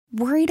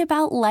Worried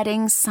about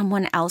letting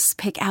someone else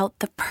pick out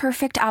the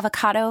perfect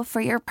avocado for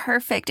your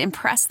perfect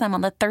impress them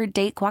on the third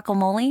date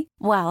guacamole?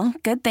 Well,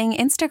 good thing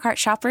Instacart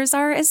shoppers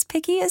are as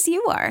picky as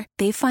you are.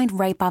 They find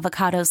ripe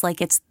avocados like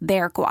it's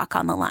their guac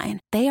on the line.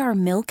 They are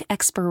milk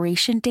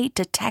expiration date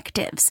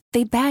detectives.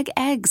 They bag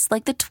eggs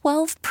like the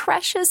 12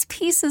 precious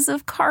pieces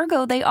of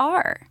cargo they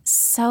are.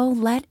 So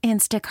let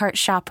Instacart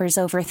shoppers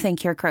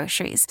overthink your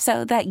groceries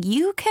so that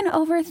you can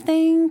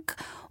overthink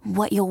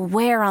what you'll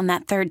wear on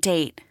that third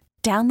date.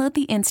 Download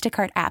the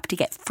Instacart app to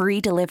get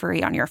free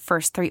delivery on your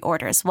first 3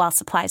 orders while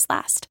supplies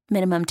last.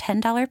 Minimum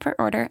 $10 per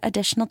order.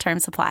 Additional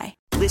terms apply.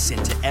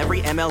 Listen to every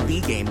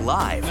MLB game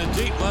live. In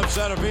the deep left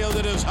center field,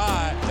 it is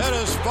high, it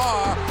is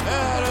far,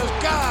 it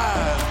is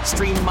gone.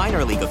 Stream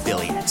minor league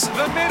affiliates.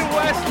 The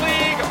Midwest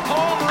League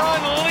home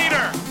run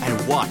leader.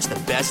 And watch the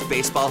best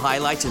baseball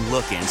highlights and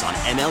look-ins on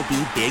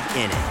MLB Big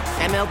Inning.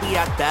 MLB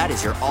At Bat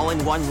is your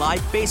all-in-one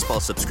live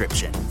baseball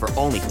subscription for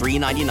only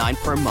 $3.99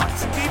 per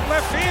month. Deep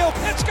left field,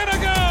 it's gonna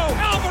go.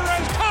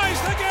 Alvarez ties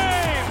the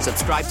game.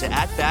 Subscribe to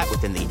At Bat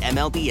within the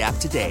MLB app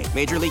today.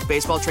 Major League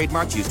Baseball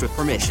trademarks used with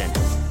permission.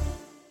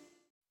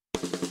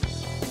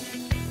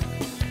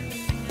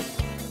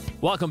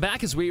 Welcome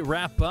back as we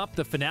wrap up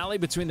the finale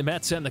between the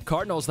Mets and the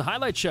Cardinals. The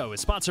Highlight Show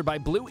is sponsored by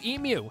Blue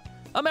Emu,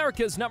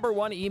 America's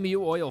 #1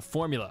 emu oil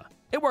formula.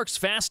 It works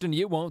fast and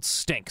you won't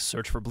stink.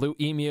 Search for Blue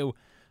Emu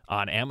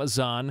on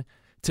Amazon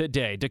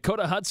today.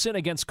 Dakota Hudson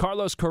against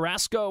Carlos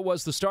Carrasco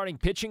was the starting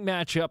pitching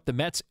matchup. The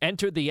Mets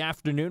entered the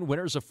afternoon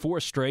winners of 4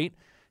 straight,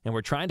 and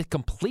we're trying to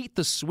complete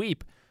the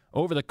sweep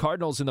over the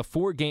Cardinals in the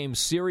 4-game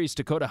series.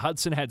 Dakota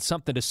Hudson had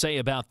something to say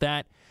about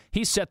that.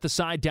 He set the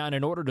side down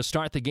in order to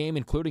start the game,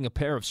 including a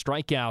pair of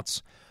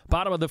strikeouts.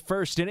 Bottom of the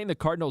first inning, the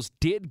Cardinals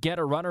did get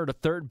a runner to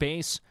third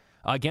base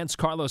against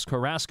Carlos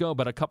Carrasco,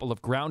 but a couple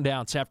of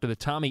groundouts after the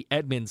Tommy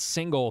Edman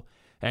single,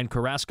 and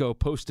Carrasco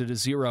posted a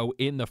 0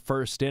 in the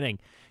first inning.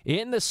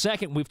 In the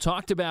second, we've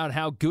talked about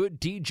how good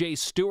DJ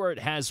Stewart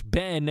has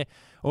been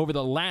over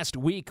the last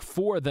week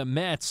for the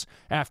Mets.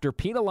 After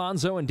Pete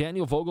Alonso and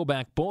Daniel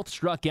Vogelbach both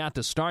struck out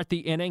to start the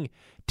inning,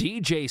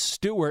 DJ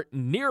Stewart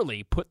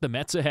nearly put the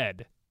Mets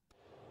ahead.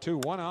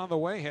 2-1 on the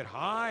way, hit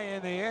high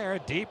in the air,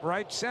 deep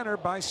right center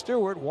by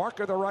Stewart.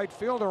 Walker, the right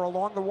fielder,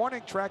 along the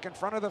warning track in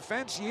front of the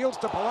fence, yields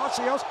to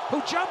Palacios, who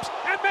jumps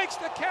and makes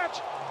the catch,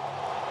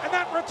 and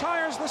that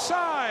retires the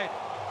side.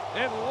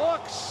 It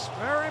looks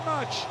very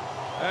much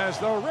as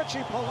though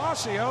Richie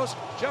Palacios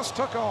just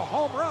took a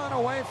home run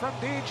away from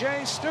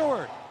DJ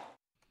Stewart.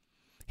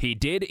 He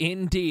did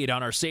indeed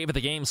on our Save of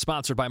the Game,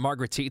 sponsored by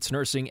Margaret Teets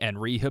Nursing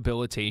and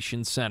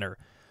Rehabilitation Center.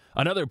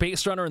 Another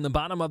base runner in the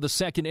bottom of the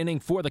second inning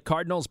for the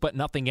Cardinals, but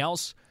nothing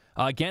else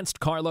against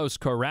Carlos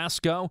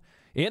Carrasco.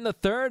 In the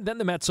third, then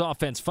the Mets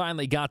offense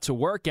finally got to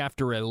work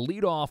after a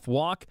leadoff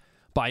walk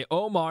by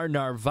Omar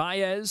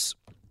Narvaez.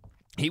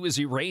 He was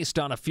erased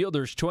on a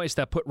fielder's choice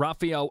that put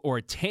Rafael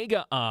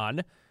Ortega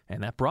on,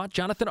 and that brought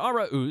Jonathan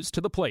Arauz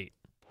to the plate.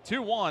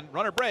 2-1,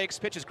 runner breaks,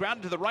 pitches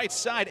grounded to the right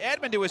side.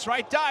 Edman to his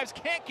right, dives,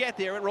 can't get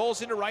there. It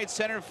rolls into right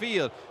center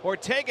field.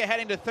 Ortega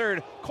heading to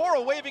third.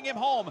 Cora waving him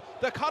home.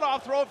 The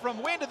cutoff throw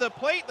from Wynn to the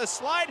plate. The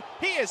slide,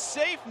 he is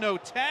safe, no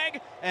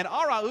tag, and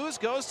Arauz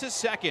goes to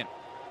second.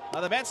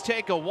 Now the Mets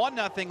take a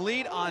 1-0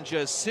 lead on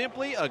just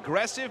simply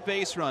aggressive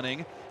base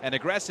running. An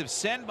aggressive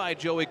send by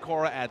Joey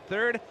Cora at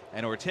third,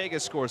 and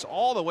Ortega scores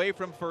all the way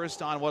from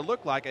first on what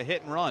looked like a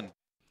hit and run.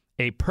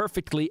 A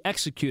perfectly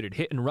executed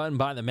hit and run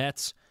by the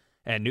Mets,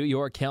 and New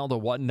York held a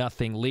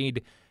 1-0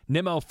 lead.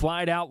 Nimmo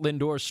flied out.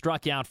 Lindor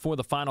struck out for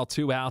the final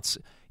 2 outs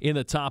in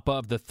the top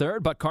of the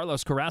third, but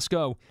Carlos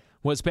Carrasco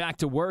was back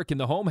to work in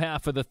the home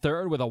half of the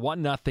third with a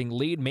 1-0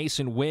 lead.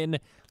 Mason Wynn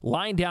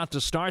lined out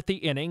to start the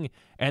inning,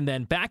 and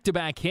then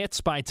back-to-back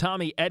hits by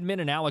Tommy Edman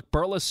and Alec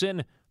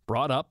Burleson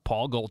brought up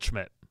Paul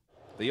Goldschmidt.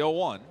 The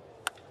 0-1.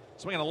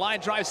 Swinging a line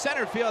drive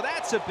center field.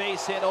 That's a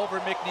base hit over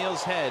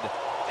McNeil's head.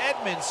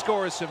 Edman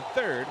scores from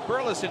third.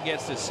 Burleson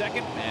gets to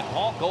second, and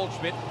Paul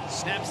Goldschmidt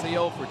snaps the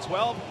 0 for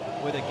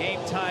 12 with a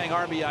game-tying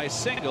RBI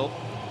single.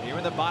 Here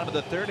in the bottom of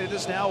the third, it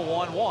is now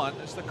 1-1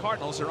 as the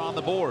Cardinals are on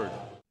the board.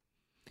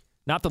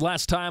 Not the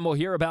last time we'll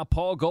hear about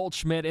Paul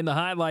Goldschmidt in the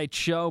highlight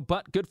show,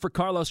 but good for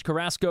Carlos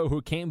Carrasco,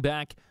 who came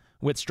back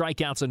with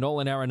strikeouts of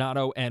Nolan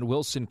Arenado and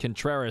Wilson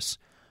Contreras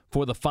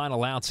for the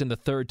final outs in the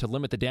third to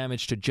limit the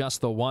damage to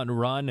just the 1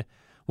 run.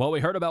 Well,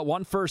 we heard about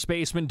one first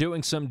baseman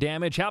doing some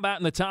damage. How about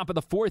in the top of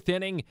the fourth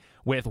inning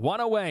with 1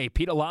 away,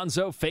 Pete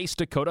Alonso faced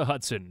Dakota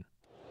Hudson.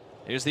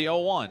 Here's the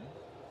 0-1.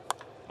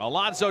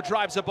 Alonso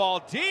drives a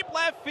ball deep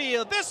left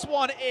field. This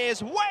one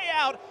is way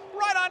out,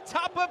 right on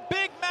top of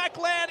Big Mac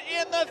land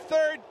in the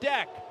third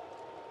deck.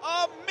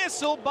 A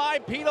missile by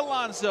Pete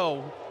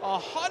Alonso.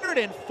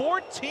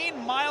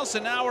 114 miles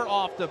an hour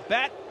off the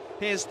bat.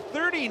 His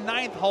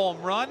 39th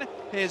home run,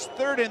 his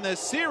third in the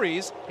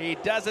series. He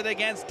does it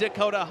against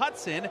Dakota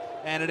Hudson,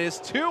 and it is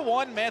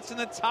 2-1 Mets in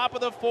the top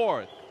of the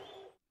fourth.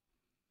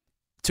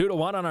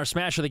 2-1 on our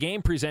Smash of the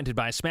Game, presented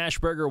by Smash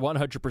Burger,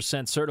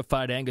 100%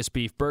 certified Angus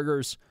beef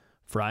burgers,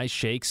 fries,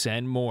 shakes,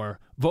 and more.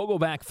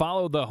 Vogelbach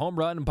followed the home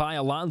run by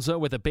Alonso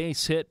with a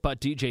base hit, but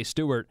DJ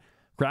Stewart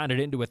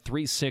grounded into a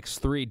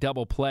 3-6-3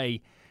 double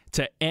play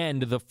to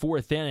end the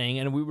fourth inning,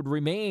 and we would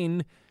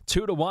remain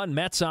 2-1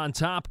 Mets on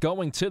top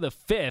going to the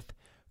fifth.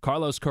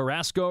 Carlos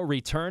Carrasco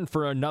returned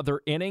for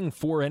another inning,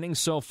 4 innings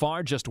so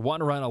far, just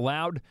 1 run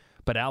allowed,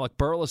 but Alec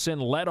Burleson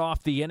led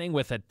off the inning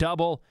with a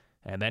double,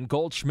 and then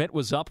Goldschmidt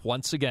was up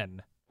once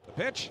again. The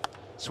pitch,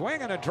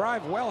 swing and a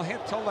drive well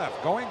hit to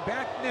left. Going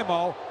back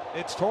Nimmo,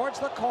 it's towards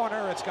the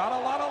corner, it's got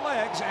a lot of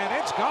legs, and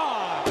it's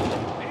gone.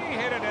 He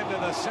hit it into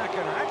the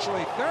second, or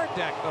actually third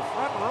deck, the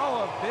front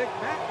row of Big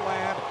Mac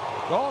land.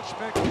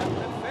 Goldschmidt kept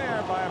it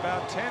there by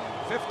about 10,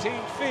 15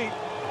 feet.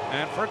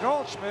 And for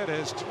Goldschmidt,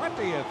 his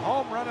 20th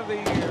home run of the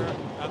year,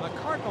 and the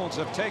Cardinals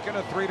have taken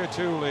a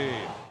 3-2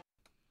 lead.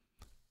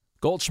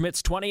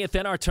 Goldschmidt's 20th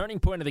and our turning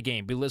point of the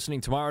game. Be listening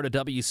tomorrow to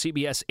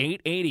WCBS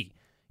 880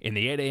 in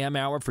the 8 a.m.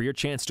 hour for your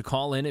chance to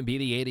call in and be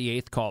the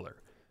 88th caller.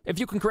 If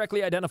you can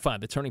correctly identify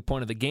the turning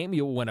point of the game,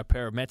 you will win a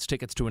pair of Mets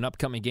tickets to an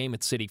upcoming game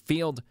at Citi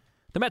Field.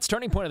 The Mets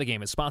turning point of the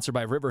game is sponsored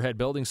by Riverhead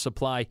Building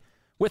Supply.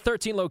 With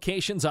 13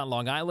 locations on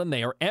Long Island,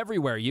 they are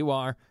everywhere you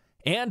are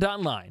and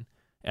online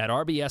at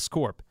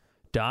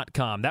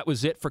rbscorp.com. That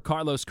was it for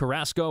Carlos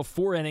Carrasco.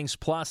 4 innings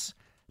plus,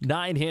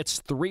 9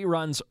 hits, 3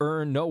 runs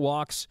earned, no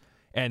walks,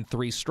 and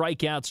 3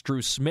 strikeouts.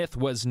 Drew Smith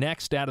was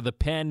next out of the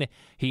pen.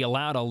 He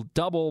allowed a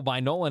double by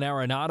Nolan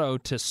Arenado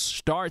to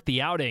start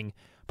the outing,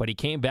 but he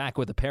came back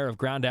with a pair of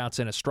groundouts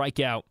and a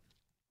strikeout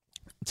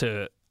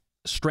to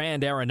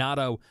strand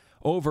Arenado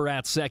over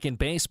at second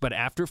base. But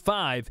after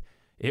 5,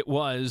 it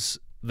was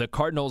the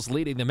Cardinals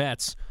leading the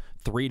Mets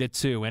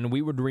 3-2, and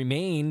we would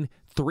remain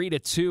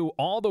 3-2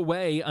 all the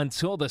way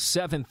until the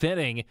 7th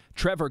inning.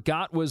 Trevor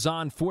Gott was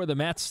on for the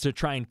Mets to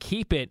try and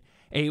keep it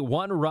a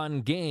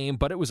 1-run game,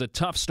 but it was a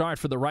tough start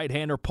for the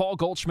right-hander. Paul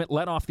Goldschmidt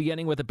led off the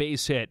inning with a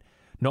base hit.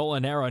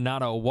 Nolan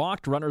Arenado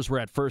walked. Runners were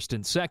at first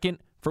and second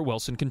for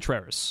Wilson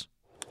Contreras.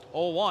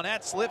 0-1,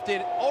 that's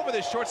lifted over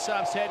the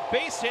shortstop's head.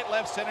 Base hit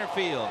left center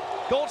field.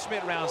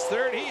 Goldschmidt rounds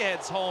third. He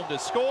heads home to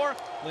score.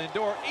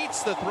 Lindor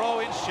eats the throw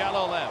in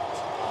shallow left.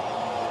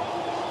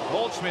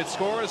 Goldschmidt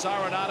scores.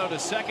 Arenado to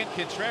second.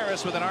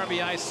 Contreras with an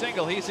RBI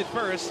single. He's at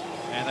first.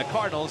 And the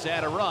Cardinals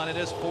add a run. It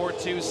is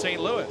 4-2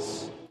 St.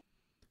 Louis.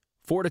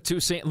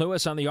 4-2 St.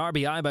 Louis on the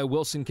RBI by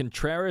Wilson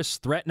Contreras.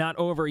 Threat not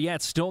over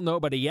yet. Still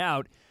nobody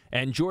out.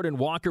 And Jordan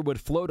Walker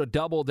would float a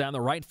double down the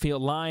right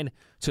field line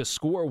to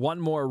score one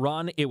more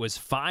run. It was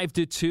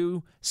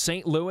 5-2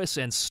 St. Louis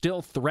and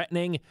still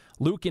threatening.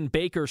 Luken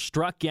Baker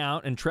struck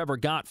out, and Trevor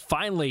Gott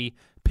finally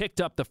picked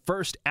up the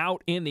first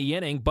out in the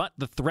inning, but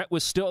the threat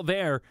was still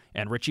there,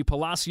 and Richie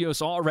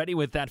Palacios already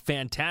with that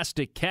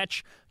fantastic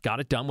catch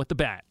got it done with the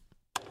bat.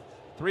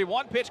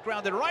 3-1 pitch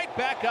grounded right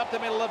back up the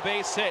middle of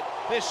base hit.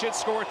 This should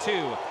score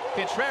 2.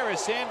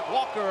 Contreras in,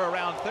 Walker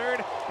around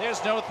third.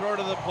 There's no throw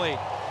to the plate.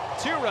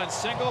 2-run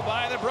single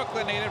by the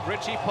Brooklyn native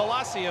Richie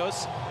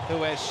Palacios,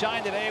 who has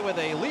shined today with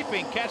a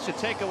leaping catch to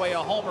take away a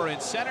homer in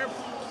center.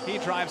 He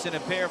drives in a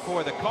pair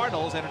for the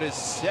Cardinals, and it is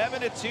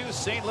 7-2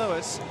 St.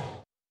 Louis.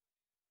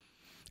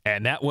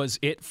 And that was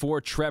it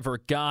for Trevor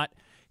Gott.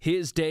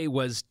 His day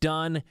was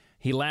done.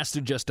 He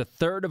lasted just a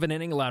third of an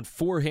inning, allowed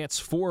 4 hits,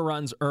 4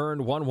 runs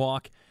earned, 1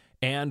 walk,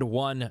 and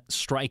 1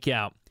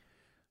 strikeout.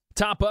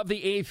 Top of the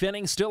 8th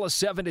inning, still a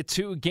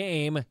 7-2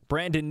 game.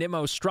 Brandon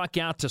Nimmo struck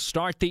out to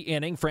start the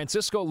inning.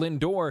 Francisco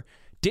Lindor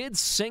did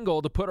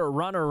single to put a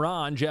runner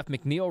on. Jeff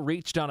McNeil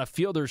reached on a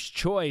fielder's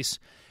choice.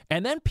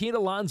 And then Pete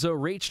Alonso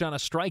reached on a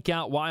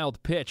strikeout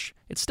wild pitch.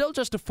 It's still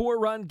just a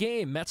 4-run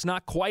game. Mets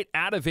not quite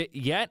out of it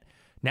yet.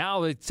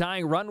 Now the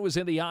tying run was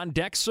in the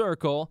on-deck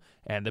circle,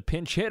 and the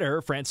pinch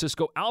hitter,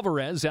 Francisco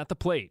Alvarez, at the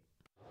plate.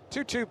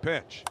 2-2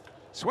 pitch.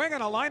 Swing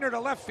and a liner to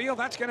left field.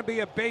 That's going to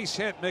be a base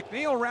hit.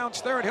 McNeil rounds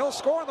third. He'll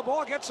score. The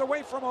ball gets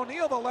away from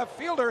O'Neill. The left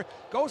fielder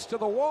goes to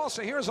the wall.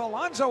 So here's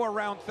Alonso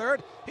around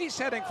third. He's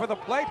heading for the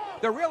plate.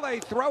 The relay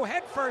throw.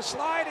 Head first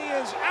slide. He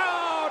is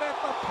out at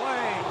the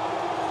plate.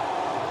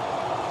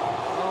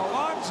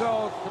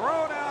 Alonso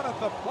thrown out at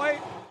the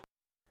plate.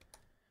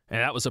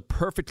 And that was a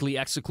perfectly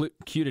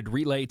executed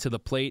relay to the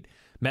plate.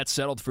 Mets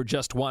settled for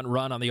just 1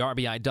 run on the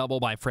RBI double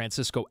by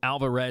Francisco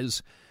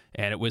Alvarez.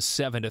 And it was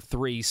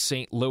 7-3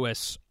 St.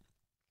 Louis.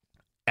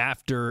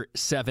 After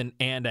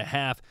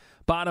 7.5.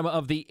 Bottom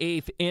of the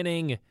 8th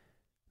inning,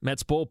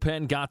 Mets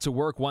bullpen got to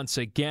work once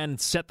again,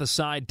 set the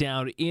side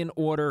down in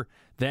order.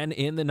 Then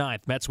in the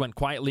 9th, Mets went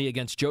quietly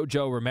against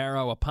JoJo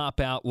Romero, a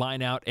pop-out,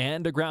 line-out,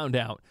 and a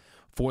ground-out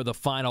for the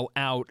final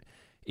out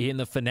in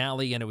the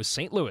finale, and it was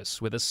St. Louis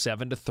with a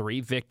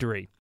 7-3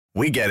 victory.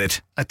 We get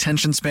it.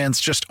 Attention spans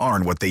just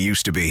aren't what they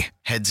used to be.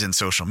 Heads in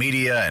social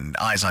media and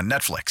eyes on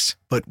Netflix.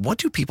 But what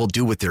do people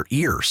do with their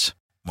ears?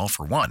 Well,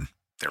 for one,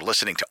 they're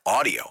listening to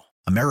audio.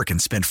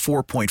 Americans spend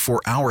 4.4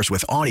 hours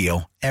with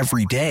audio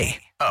every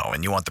day. Oh,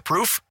 and you want the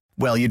proof?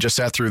 Well, you just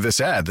sat through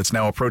this ad that's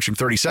now approaching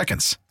 30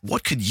 seconds.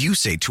 What could you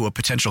say to a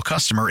potential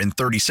customer in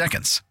 30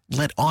 seconds?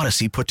 Let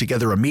Odyssey put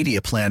together a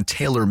media plan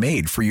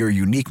tailor-made for your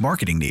unique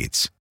marketing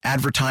needs.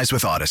 Advertise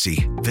with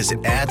Odyssey.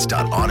 Visit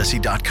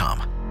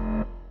ads.odyssey.com.